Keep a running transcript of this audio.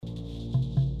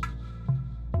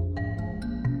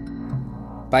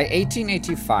By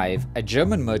 1885, a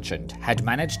German merchant had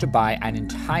managed to buy an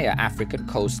entire African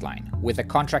coastline with a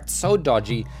contract so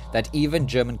dodgy that even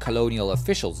German colonial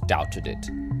officials doubted it.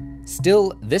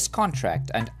 Still, this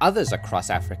contract and others across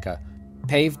Africa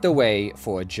paved the way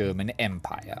for a German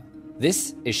empire.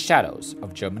 This is Shadows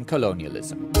of German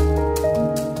Colonialism.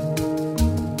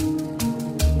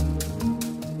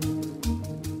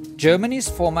 Germany's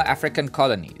former African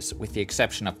colonies, with the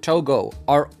exception of Togo,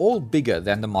 are all bigger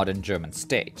than the modern German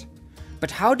state. But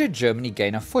how did Germany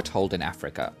gain a foothold in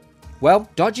Africa? Well,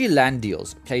 dodgy land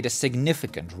deals played a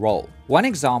significant role. One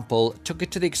example took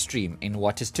it to the extreme in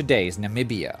what is today's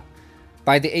Namibia.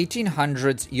 By the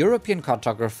 1800s, European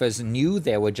cartographers knew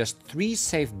there were just 3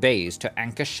 safe bays to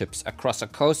anchor ships across a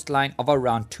coastline of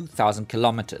around 2,000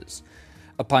 kilometers.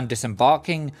 Upon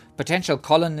disembarking, potential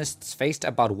colonists faced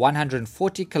about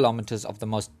 140 kilometers of the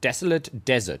most desolate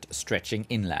desert stretching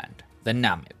inland, the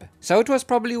Namib. So it was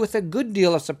probably with a good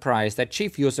deal of surprise that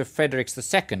Chief Joseph Fredericks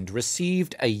II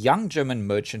received a young German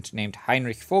merchant named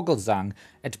Heinrich Vogelsang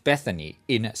at Bethany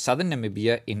in southern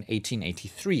Namibia in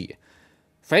 1883.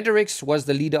 Fredericks was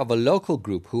the leader of a local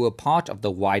group who were part of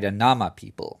the wider Nama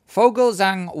people.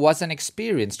 Vogelsang was an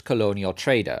experienced colonial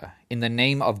trader. In the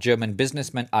name of German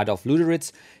businessman Adolf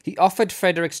Lüderitz, he offered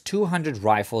Fredericks 200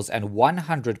 rifles and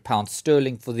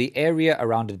 £100 for the area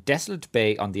around a desolate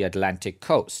bay on the Atlantic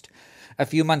coast. A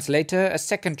few months later, a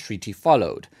second treaty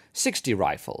followed, 60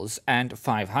 rifles and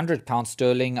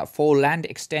 £500 for land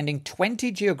extending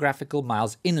 20 geographical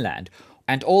miles inland,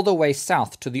 and all the way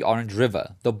south to the Orange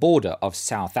River, the border of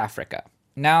South Africa.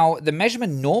 Now, the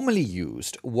measurement normally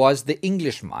used was the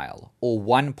English mile, or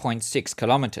 1.6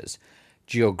 kilometers.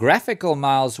 Geographical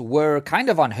miles were kind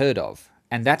of unheard of,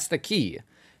 and that's the key,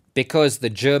 because the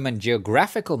German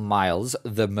geographical miles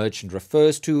the merchant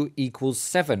refers to equals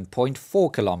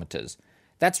 7.4 kilometers.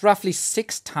 That's roughly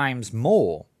 6 times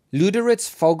more. Lüderitz,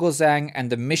 Vogelsang, and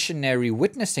the missionary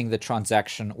witnessing the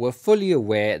transaction were fully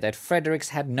aware that Fredericks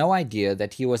had no idea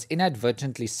that he was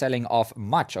inadvertently selling off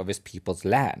much of his people's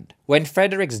land. When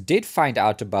Fredericks did find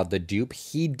out about the dupe,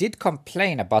 he did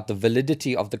complain about the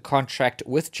validity of the contract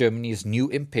with Germany's new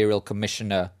imperial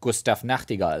commissioner, Gustav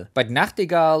Nachtigall. But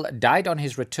Nachtigall died on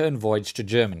his return voyage to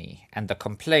Germany, and the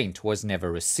complaint was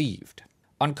never received.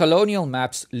 On colonial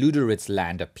maps, Lüderitz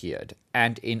land appeared,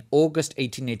 and in August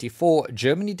 1884,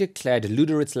 Germany declared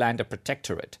Lüderitz land a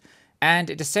protectorate, and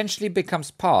it essentially becomes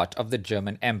part of the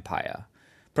German Empire.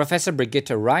 Professor Brigitte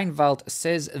Reinwald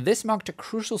says this marked a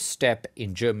crucial step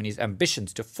in Germany's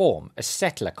ambitions to form a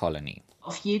settler colony.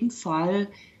 Auf jeden Fall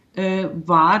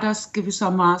war das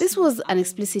gewissermaßen. This was an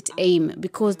explicit aim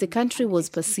because the country was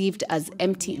perceived as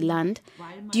empty land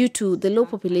due to the low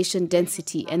population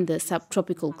density and the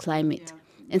subtropical climate,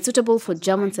 and suitable for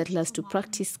German settlers to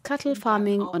practice cattle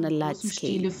farming on a large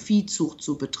scale.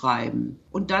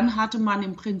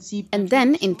 And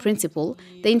then, in principle,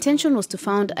 the intention was to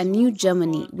found a new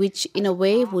Germany, which in a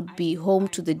way would be home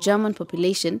to the German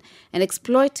population and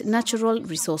exploit natural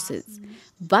resources.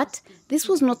 But this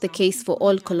was not the case for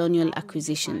all colonial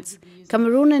acquisitions.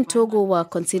 Cameroon and Togo were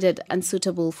considered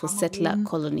unsuitable for settler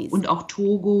colonies. Und auch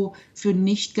Togo für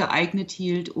nicht geeignet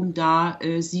hielt, da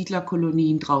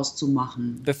Siedlerkolonien draus zu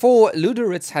machen. Before,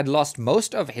 Lüderitz had lost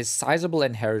most of his sizable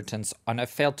inheritance on a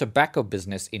failed tobacco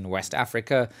business in West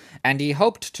Africa, and he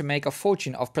hoped to make a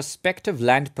fortune of prospective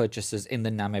land purchases in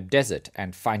the Namib Desert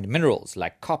and find minerals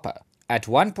like copper. At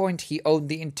one point, he owned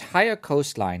the entire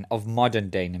coastline of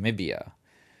modern-day Namibia.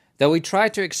 Though he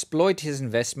tried to exploit his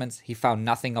investments, he found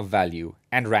nothing of value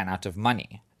and ran out of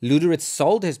money. Lüderitz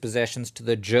sold his possessions to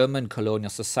the German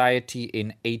Colonial Society in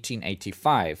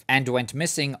 1885 and went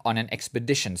missing on an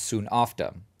expedition soon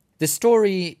after. The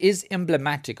story is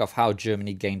emblematic of how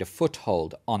Germany gained a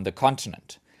foothold on the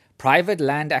continent. Private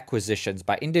land acquisitions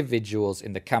by individuals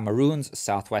in the Cameroons,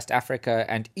 Southwest Africa,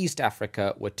 and East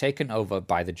Africa were taken over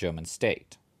by the German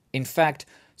state. In fact,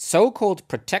 so-called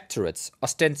protectorates,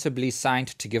 ostensibly signed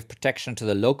to give protection to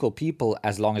the local people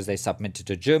as long as they submitted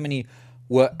to Germany,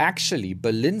 were actually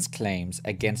Berlin's claims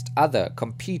against other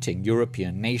competing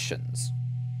European nations.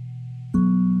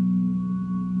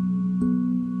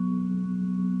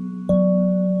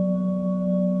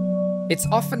 It's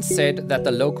often said that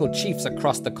the local chiefs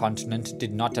across the continent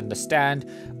did not understand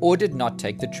or did not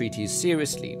take the treaties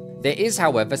seriously. There is,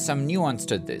 however, some nuance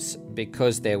to this,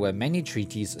 because there were many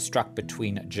treaties struck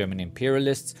between German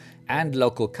imperialists and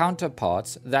local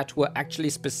counterparts that were actually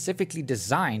specifically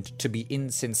designed to be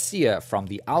insincere from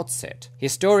the outset.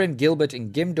 Historian Gilbert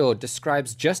Ngimdo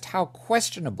describes just how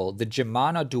questionable the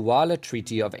Germano-Douala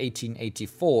Treaty of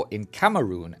 1884 in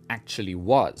Cameroon actually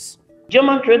was.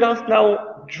 German traders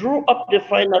now drew up the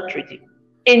final treaty,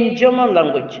 In German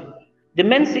language, the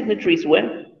main signatories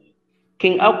were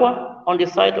King Aqua on the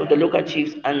side of the local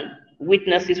chiefs, and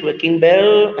witnesses were King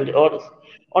Bell and the others.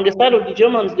 On the side of the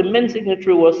Germans, the main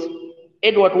signatory was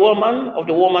Edward Warman of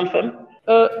the Warman firm.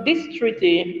 This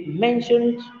treaty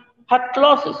had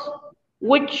clauses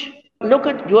which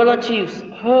local dweller chiefs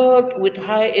held with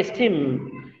high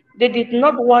esteem. They did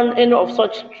not want any of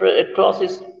such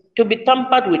clauses to be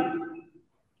tampered with.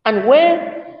 And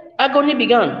where agony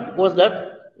began was that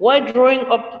while drawing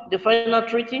up the final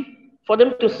treaty for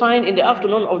them to sign in the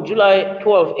afternoon of July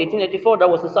 12, 1884, that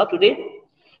was a Saturday,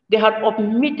 they had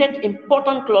omitted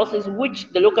important clauses which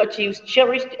the local chiefs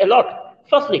cherished a lot.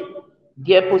 Firstly,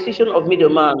 their position of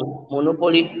middleman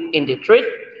monopoly in the trade.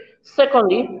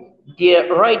 Secondly, their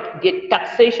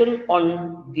taxation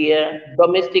on their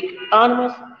domestic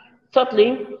animals.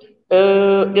 Thirdly,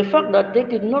 the fact that they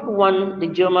did not want the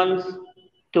Germans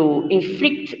to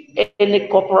inflict any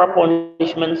corporal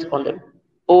punishments on them,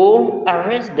 or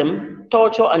arrest them,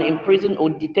 torture and imprison or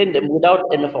detain them without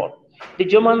any fault. The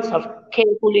Germans have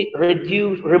carefully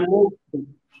removed them.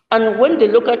 And when the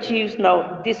local chiefs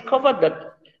now discovered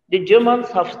that the Germans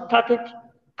have started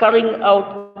carrying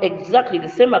out exactly the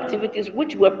same activities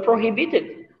which were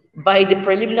prohibited by the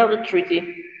preliminary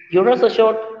treaty, you rest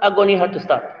assured, agony had to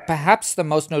start. Perhaps the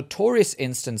most notorious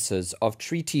instances of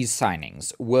treaty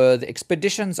signings were the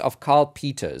expeditions of Karl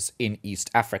Peters in East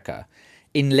Africa.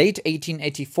 In late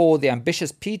 1884, the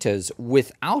ambitious Peters,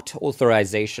 without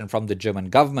authorization from the German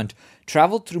government,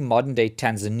 traveled through modern-day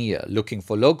Tanzania looking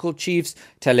for local chiefs,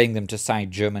 telling them to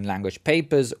sign German-language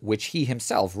papers, which he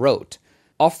himself wrote.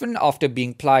 Often after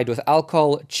being plied with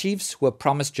alcohol, chiefs were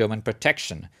promised German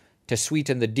protection. To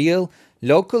sweeten the deal,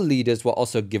 local leaders were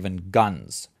also given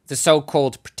guns. The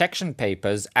so-called protection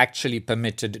papers actually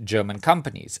permitted German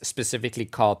companies, specifically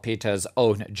Karl Peters'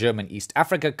 own German East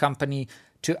Africa Company,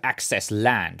 to access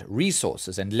land,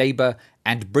 resources and labor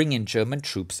and bring in German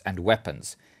troops and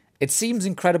weapons. It seems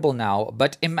incredible now,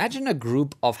 but imagine a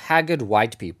group of haggard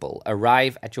white people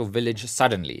arrive at your village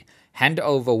suddenly, hand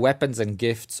over weapons and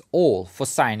gifts, all for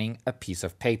signing a piece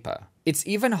of paper. It's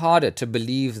even harder to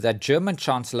believe that German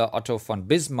Chancellor Otto von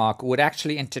Bismarck would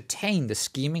actually entertain the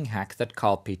scheming hack that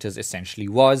Karl Peters essentially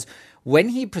was when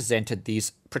he presented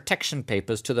these protection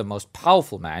papers to the most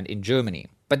powerful man in Germany.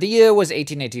 But the year was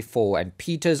 1884, and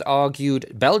Peters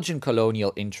argued Belgian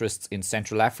colonial interests in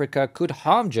Central Africa could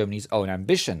harm Germany's own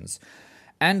ambitions.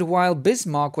 And while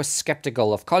Bismarck was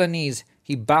skeptical of colonies,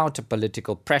 he bowed to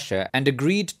political pressure and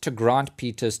agreed to grant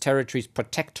Peters' territories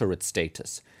protectorate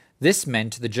status. This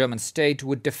meant the German state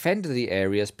would defend the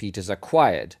areas Peters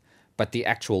acquired, but the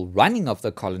actual running of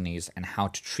the colonies and how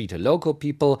to treat a local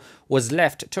people was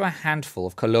left to a handful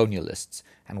of colonialists,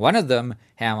 and one of them,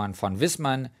 Hermann von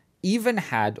Wissmann, even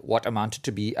had what amounted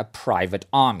to be a private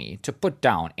army to put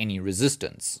down any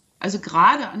resistance. Also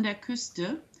gerade an der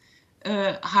Küste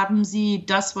haben sie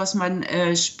das, was man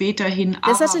späterhin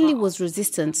There certainly was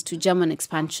resistance to German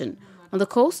expansion. On the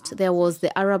coast, there was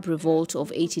the Arab Revolt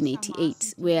of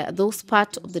 1888, where those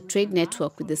part of the trade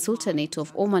network with the Sultanate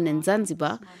of Oman and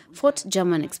Zanzibar fought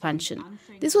German expansion.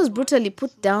 This was brutally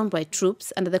put down by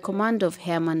troops under the command of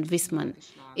Hermann Wissmann.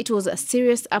 It was a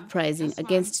serious uprising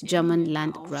against German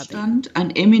land grabbing.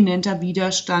 Ein eminenter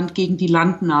Widerstand gegen die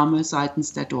Landnahme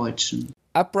seitens der Deutschen.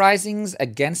 Uprisings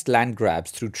against land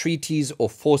grabs through treaties or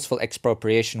forceful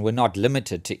expropriation were not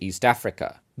limited to East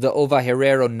Africa. The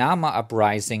Ovaherero Nama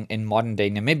uprising in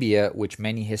modern-day Namibia, which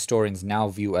many historians now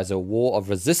view as a war of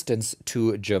resistance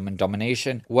to German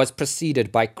domination, was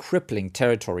preceded by crippling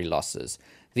territory losses.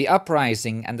 The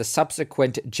uprising and the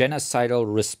subsequent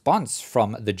genocidal response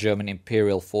from the German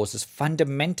imperial forces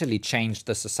fundamentally changed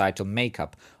the societal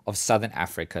makeup of southern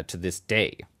Africa to this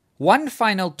day. One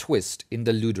final twist in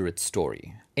the Lüderitz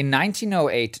story. In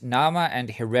 1908, Nama and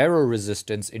Herero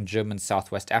resistance in German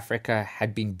Southwest Africa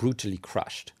had been brutally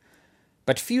crushed.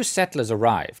 But few settlers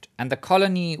arrived, and the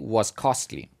colony was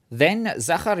costly. Then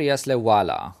Zacharias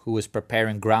Lewala, who was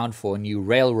preparing ground for a new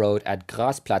railroad at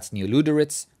Grasplatz near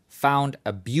Lüderitz, found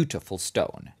a beautiful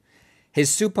stone.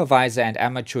 His supervisor and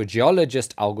amateur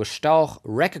geologist August Stauch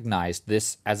recognized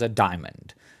this as a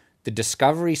diamond. The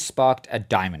discovery sparked a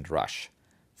diamond rush.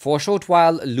 For a short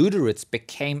while, Lüderitz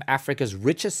became Africa's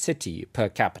richest city per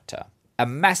capita. A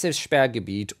massive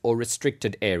Sperrgebiet or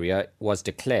restricted area was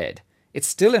declared. It's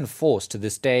still in force to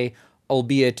this day,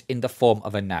 albeit in the form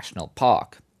of a national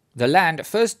park. The land,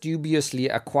 first dubiously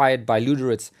acquired by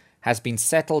Lüderitz, has been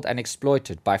settled and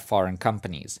exploited by foreign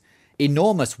companies.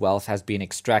 Enormous wealth has been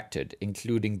extracted,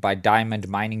 including by diamond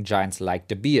mining giants like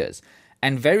De Beers,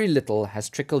 and very little has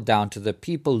trickled down to the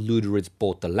people Lüderitz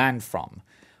bought the land from.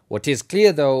 What is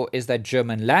clear, though, is that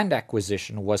German land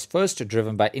acquisition was first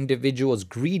driven by individuals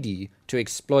greedy to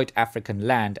exploit African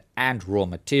land and raw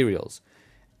materials.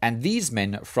 And these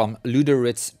men, from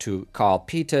Lüderitz to Karl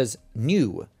Peters,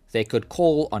 knew they could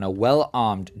call on a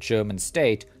well-armed German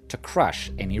state to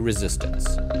crush any resistance.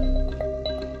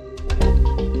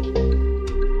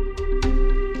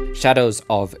 Shadows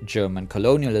of German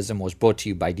Colonialism was brought to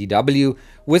you by DW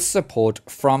with support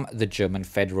from the German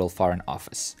Federal Foreign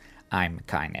Office. I'm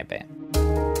Kai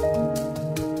Nebe.